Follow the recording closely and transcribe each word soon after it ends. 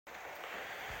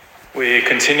We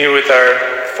continue with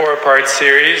our four-part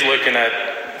series looking at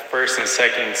 1st and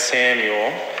 2nd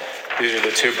Samuel. These are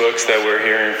the two books that we're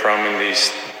hearing from in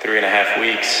these 3.5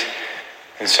 weeks.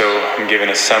 And so I'm giving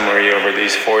a summary over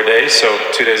these 4 days. So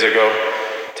 2 days ago,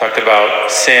 talked about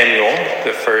Samuel,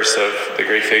 the first of the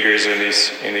great figures in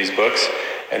these books,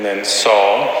 and then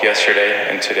Saul yesterday,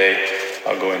 and today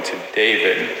I'll go into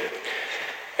David.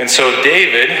 And so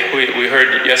David, we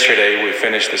heard yesterday, we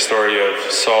finished the story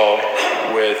of Saul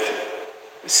with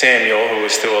Samuel, who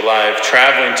was still alive,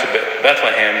 traveling to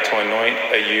Bethlehem to anoint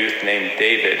a youth named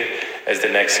David as the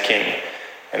next king.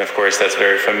 And of course, that's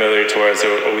very familiar to us.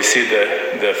 We see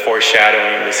the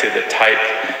foreshadowing, we see the type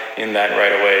in that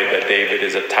right away, that David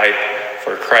is a type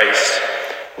for Christ,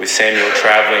 with Samuel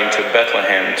traveling to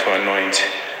Bethlehem to anoint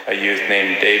a youth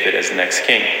named David as the next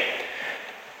king.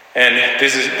 And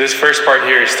this first part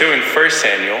here is still in 1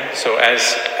 Samuel. So as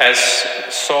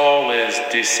Saul is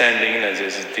descending, as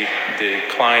is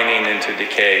declining into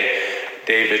decay,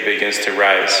 David begins to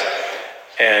rise.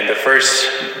 And the first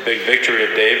big victory of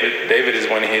David is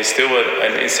when he's still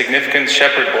an insignificant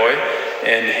shepherd boy,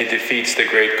 and he defeats the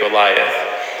great Goliath.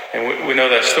 And we know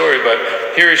that story, but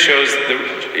here it shows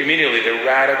immediately the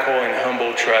radical and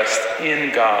humble trust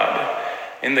in God,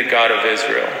 in the God of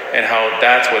Israel, and how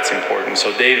that's what's important.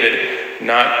 So David,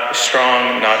 not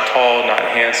strong, not tall, not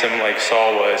handsome like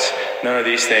Saul was, none of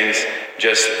these things,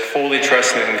 just fully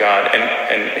trusting in God,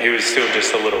 and he was still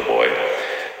just a little boy.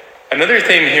 Another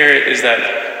thing here is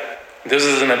that this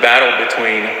isn't a battle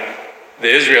between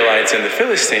the Israelites and the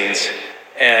Philistines,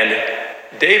 and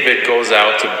David goes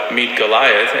out to meet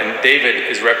Goliath, and David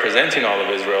is representing all of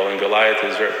Israel, and Goliath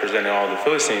is representing all the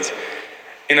Philistines.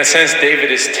 In a sense,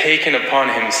 David is taking upon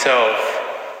himself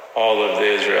all of the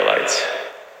Israelites,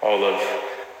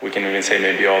 we can even say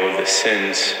maybe all of the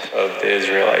sins of the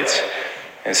Israelites.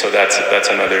 And so that's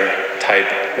another type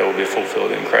that will be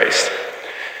fulfilled in Christ.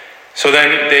 So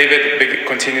then David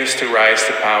continues to rise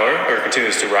to power, or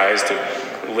continues to rise to,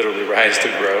 literally rise to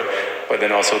grow, but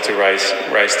then also to rise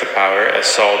to power as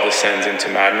Saul descends into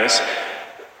madness.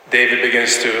 David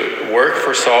begins to work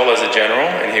for Saul as a general,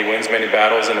 and he wins many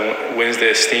battles and wins the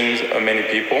esteem of many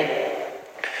people.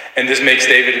 And this makes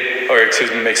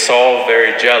Saul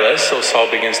very jealous, so Saul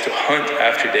begins to hunt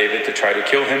after David to try to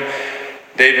kill him.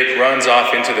 David runs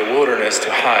off into the wilderness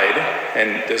to hide,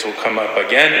 and this will come up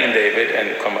again in David,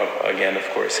 and come up again, of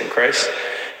course, in Christ,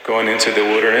 going into the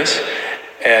wilderness.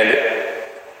 And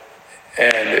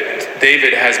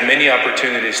David has many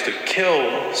opportunities to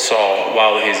kill Saul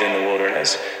while he's in the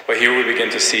wilderness. But here we begin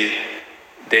to see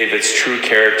David's true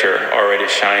character already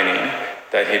shining,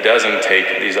 that he doesn't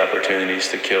take these opportunities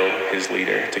to kill his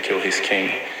leader, to kill his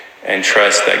king, and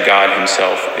trust that God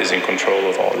himself is in control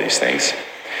of all these things.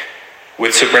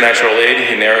 With supernatural aid,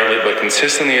 he narrowly but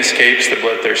consistently escapes the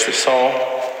bloodthirsty Saul.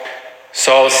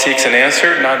 Saul seeks an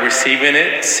answer, not receiving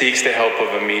it, seeks the help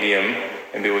of a medium.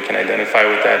 Maybe we can identify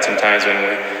with that sometimes when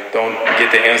we don't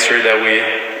get the answer that we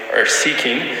are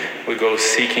seeking. We go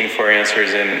seeking for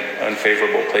answers in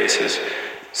unfavorable places.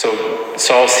 So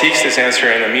Saul seeks this answer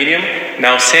in a medium.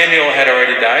 Now Samuel had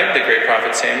already died. The great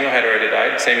prophet Samuel had already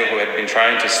died. Samuel, who had been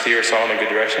trying to steer Saul in a good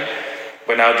direction.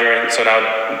 But now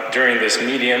during this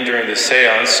medium, during this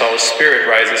seance, Saul's spirit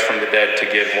rises from the dead to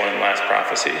give one last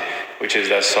prophecy, which is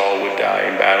that Saul would die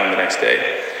in battle the next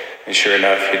day. And sure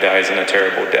enough, he dies in a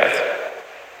terrible death.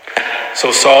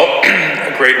 So Saul,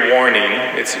 a great warning.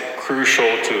 It's crucial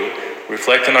to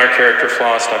reflect on our character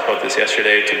flaws. Talked about this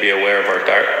yesterday, to be aware of our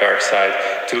dark side,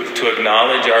 to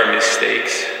acknowledge our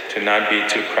mistakes, to not be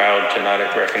too proud, to not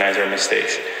recognize our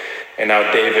mistakes. And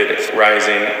now David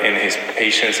rising in his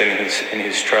patience and in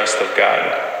his trust of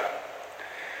God.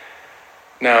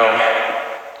 Now,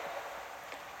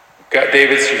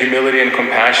 David's humility and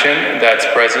compassion, that's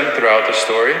present throughout the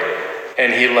story.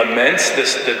 And he laments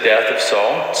the death of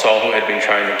Saul who had been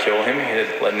trying to kill him.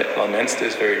 He laments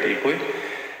this very deeply.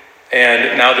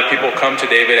 And now the people come to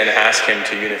David and ask him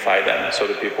to unify them. So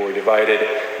the people were divided.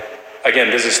 Again,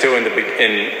 this is still in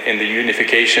the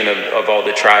unification of all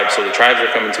the tribes. So the tribes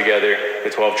are coming together, the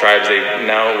 12 tribes. They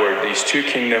now were these two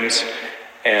kingdoms,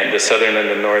 and the southern and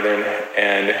the northern.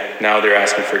 And now they're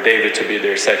asking for David to be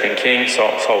their second king.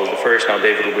 Saul was the first, now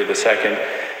David will be the second.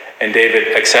 And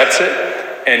David accepts it.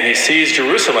 And he sees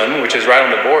Jerusalem, which is right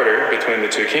on the border between the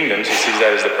two kingdoms. He sees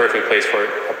that as the perfect place for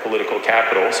a political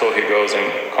capital. So he goes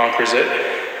and conquers it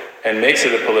and makes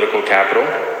it a political capital.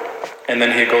 And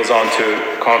then he goes on to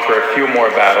conquer a few more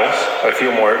battles, win a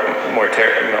few more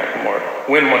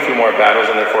battles,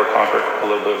 and therefore conquer a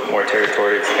little bit more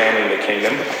territory, expanding the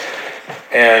kingdom.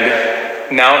 And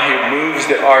now he moves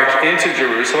the ark into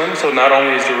Jerusalem. So not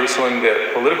only is Jerusalem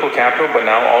the political capital, but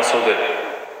now also the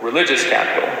religious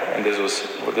capital. And this was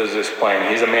this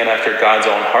plan. He's a man after God's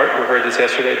own heart. We heard this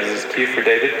yesterday. This is key for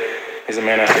David. He's a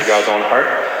man after God's own heart.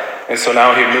 And so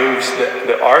now he moves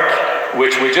the ark,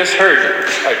 which we just heard.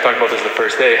 I talked about this the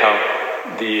first day, how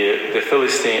the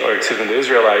the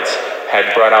Israelites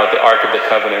had brought out the Ark of the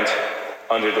Covenant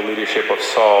under the leadership of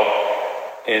Saul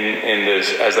in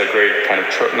this as a great kind of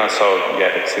not Saul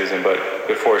yet, but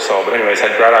before Saul. But anyways,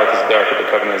 had brought out the Ark of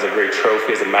the Covenant as a great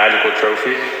trophy, as a magical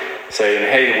trophy, saying,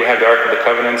 hey, we have the Ark of the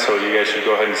Covenant, so you guys should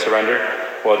go ahead and surrender.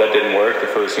 Well, that didn't work. The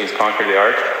Philistines conquered the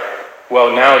Ark.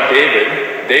 Well, now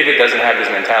David doesn't have this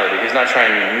mentality. He's not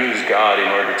trying to use God in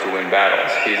order to win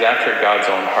battles. He's after God's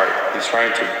own heart. He's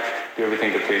trying to do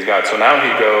everything to please God. So now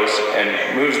he goes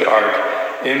and moves the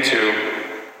ark into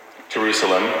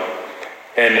Jerusalem.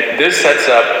 And this sets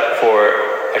up for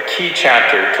a key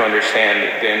chapter to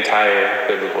understand the entire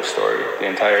biblical story, the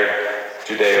entire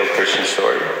Judeo-Christian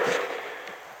story,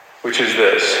 which is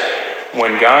this.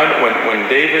 When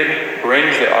David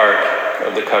brings the ark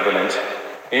of the covenant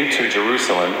into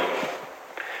Jerusalem,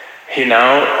 he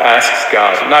now asks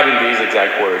God, not in these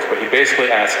exact words, but he basically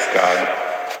asks God,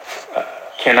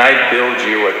 can I build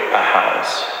you a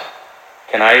house?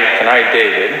 Can I,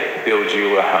 David, build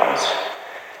you a house?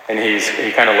 And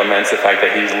he kind of laments the fact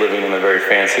that he's living in a very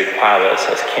fancy palace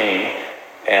as king,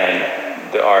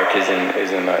 and the ark is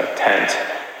in a tent.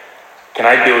 Can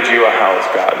I build you a house,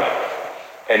 God?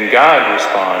 And God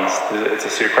responds, it's a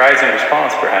surprising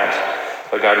response perhaps,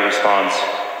 but God responds,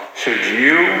 should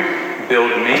you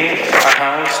build me a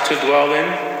house to dwell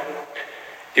in?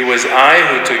 It was I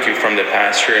who took you from the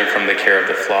pasture and from the care of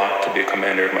the flock to be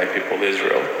commander of my people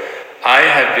Israel. I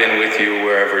have been with you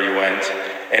wherever you went,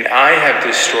 and I have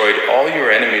destroyed all your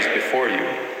enemies before you,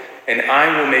 and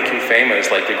I will make you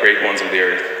famous like the great ones of the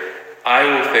earth. I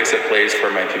will fix a place for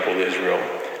my people Israel.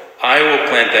 I will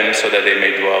plant them so that they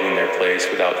may dwell in their place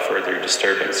without further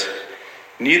disturbance.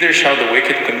 Neither shall the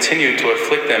wicked continue to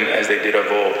afflict them as they did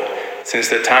of old. Since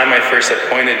the time I first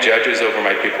appointed judges over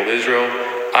my people Israel,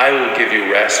 I will give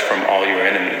you rest from all your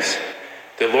enemies.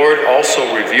 The Lord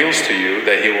also reveals to you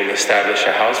that he will establish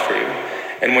a house for you.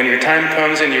 And when your time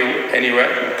comes and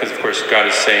because of course God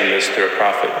is saying this through a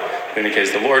prophet. In any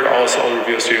case, the Lord also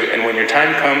reveals to you, and when your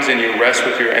time comes and you rest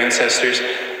with your ancestors,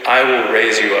 I will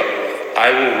raise you up. I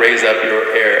will raise up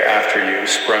your heir after you,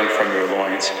 sprung from your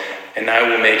loins, and I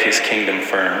will make his kingdom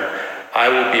firm. I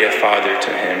will be a father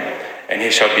to him, and he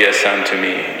shall be a son to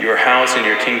me. Your house and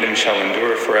your kingdom shall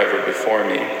endure forever before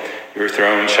me. Your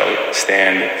throne shall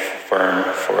stand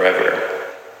firm forever.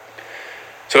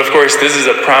 So, of course, this is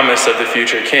a promise of the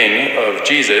future king of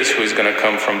Jesus, who is going to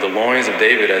come from the loins of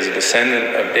David as a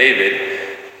descendant of David.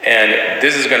 And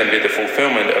this is going to be the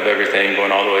fulfillment of everything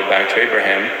going all the way back to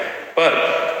Abraham. But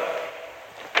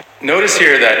notice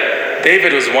here that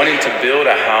David was wanting to build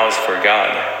a house for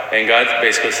God. And God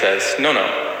basically says, no,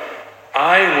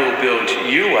 I will build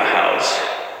you a house.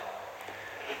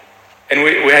 And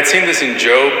we had seen this in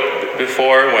Job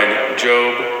before, when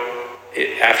Job,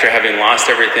 after having lost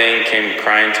everything, came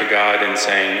crying to God and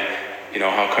saying,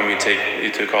 how come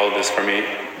you took all of this from me?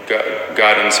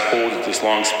 God unspooled this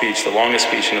long speech, the longest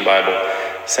speech in the Bible,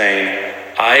 saying,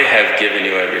 I have given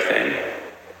you everything.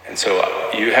 And so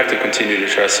you have to continue to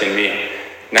trust in me.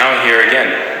 Now here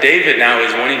again, David now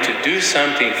is wanting to do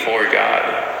something for God.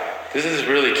 This is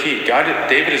really key.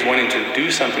 David is wanting to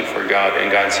do something for God, and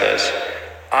God says,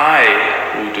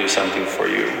 I will do something for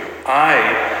you.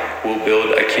 I will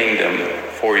build a kingdom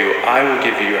for you. I will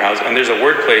give you your house. And there's a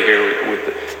wordplay here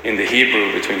in the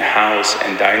Hebrew between house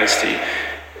and dynasty.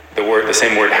 The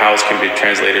same word house can be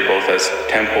translated both as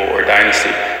temple or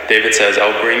dynasty. David says,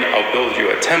 I'll build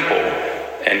you a temple.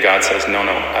 And God says, no,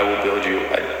 I will build you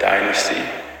a dynasty.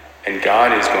 And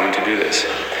God is going to do this.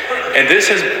 And this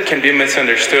can be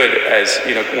misunderstood as,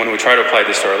 when we try to apply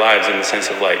this to our lives, in the sense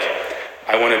of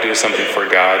I want to do something for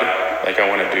God. I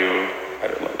want to do,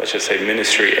 let's just say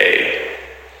ministry A.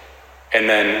 And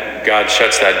then God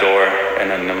shuts that door,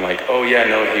 and then I'm like, oh yeah,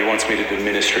 no, he wants me to do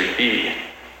ministry B.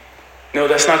 No,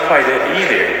 that's not quite it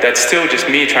either. That's still just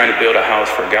me trying to build a house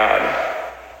for God.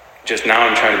 Just now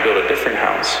I'm trying to build a different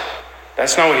house.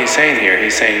 That's not what he's saying here.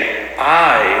 He's saying,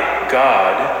 I,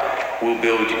 God, will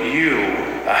build you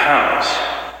a house.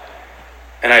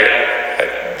 And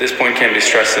this point can't be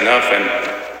stressed enough, and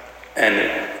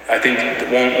I think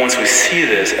once we see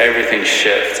this, everything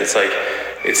shifts. It's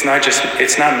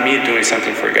it's not me doing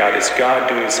something for God, it's God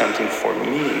doing something for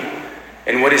me.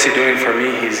 And what is he doing for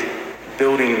me? He's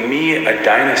building me a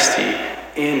dynasty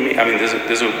in me. I mean,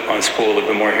 this will unspool a little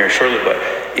bit more here shortly, but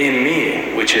in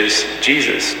me, which is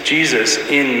Jesus. Jesus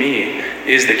in me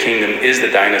is the kingdom, is the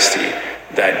dynasty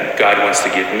that God wants to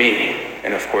give me,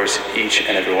 and of course, each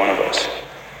and every one of us.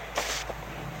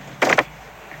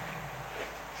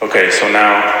 Okay, so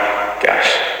now,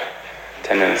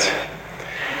 10 minutes.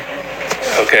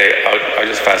 Okay, I'll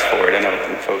just fast forward. I know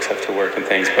folks have to work and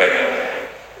things, but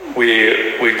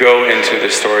we go into the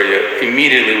story,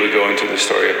 immediately we go into the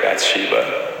story of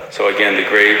Bathsheba. So again, the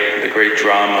great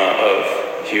drama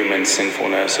of human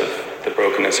sinfulness, of the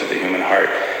brokenness of the human heart,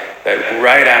 that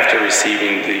right after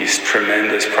receiving these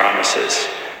tremendous promises,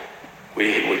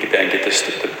 we then get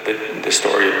the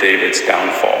story of David's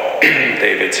downfall,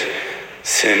 David's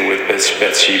sin with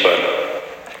Bathsheba.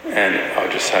 And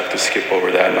I'll just have to skip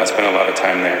over that, not spend a lot of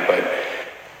time there. But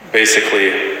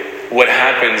basically, what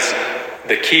happens,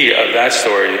 the key of that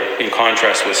story, in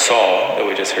contrast with Saul, that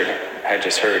we had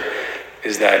just heard,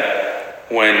 is that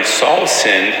when Saul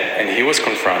sinned and he was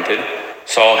confronted,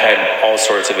 Saul had all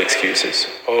sorts of excuses.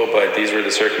 Oh, but these were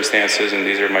the circumstances, and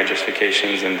these are my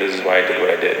justifications, and this is why I did what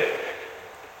I did.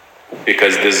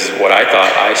 Because this is what I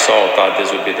thought. Saul thought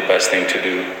this would be the best thing to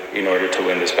do in order to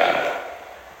win this battle.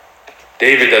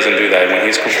 David doesn't do that. When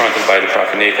he's confronted by the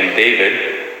prophet Nathan,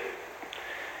 David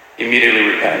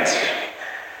immediately repents.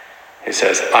 He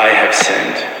says, I have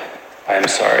sinned. I am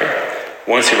sorry.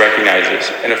 Once he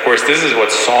recognizes, and of course this is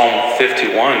what Psalm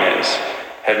 51 is.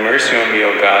 Have mercy on me,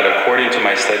 O God, according to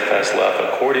my steadfast love,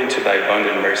 according to thy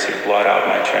abundant mercy, blot out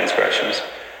my transgressions.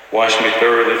 Wash me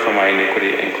thoroughly from my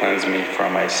iniquity and cleanse me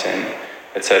from my sin,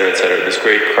 etc., etc. This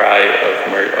great cry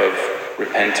of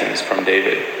repentance from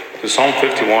David. So Psalm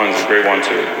 51 is a great one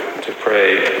to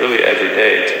pray really every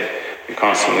day, to be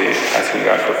constantly asking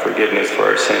God for forgiveness for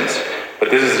our sins.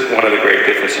 But this is one of the great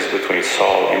differences between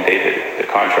Saul and David, the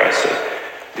contrast that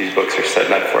these books are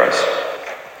setting up for us.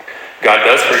 God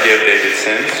does forgive David's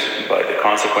sins, but the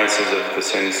consequences of the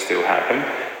sins still happen,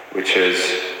 which is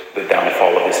the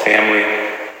downfall of his family.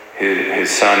 His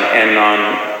son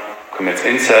Amnon commits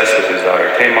incest with his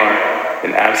daughter Tamar,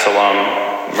 and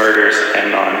Absalom murders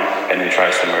Amnon and then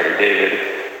tries to murder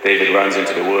David. David runs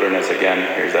into the wilderness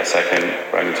again. Here's that second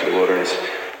run into the wilderness.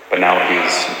 But now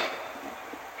he's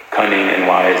cunning and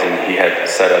wise, and he had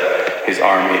set up his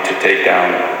army to take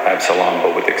down Absalom,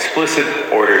 but with explicit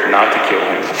order not to kill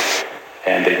him.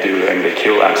 And they do, and they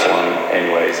kill Absalom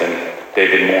anyways. And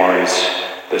David mourns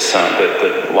the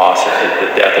loss of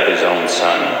the death of his own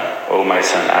son. Oh, my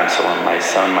son Absalom, my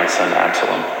son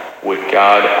Absalom, would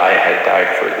God I had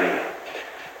died for thee.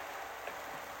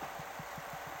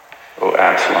 Oh,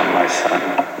 Absalom, my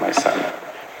son.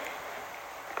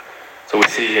 So we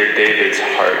see here David's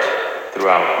heart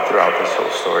throughout this whole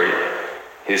story.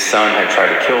 His son had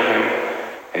tried to kill him,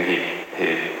 and he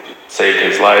saved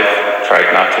his life,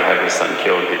 tried not to have his son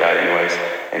killed. He died anyways,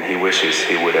 and he wishes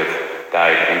he would have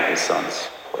died in his son's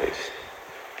place.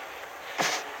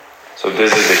 So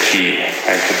this is the key,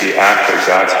 and to be after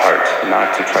God's heart,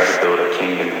 not to try to build a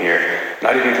kingdom here,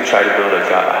 not even to try to build a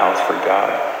house for God,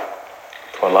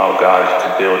 to allow God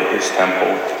to build his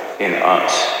temple in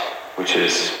us, which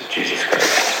is Jesus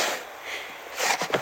Christ.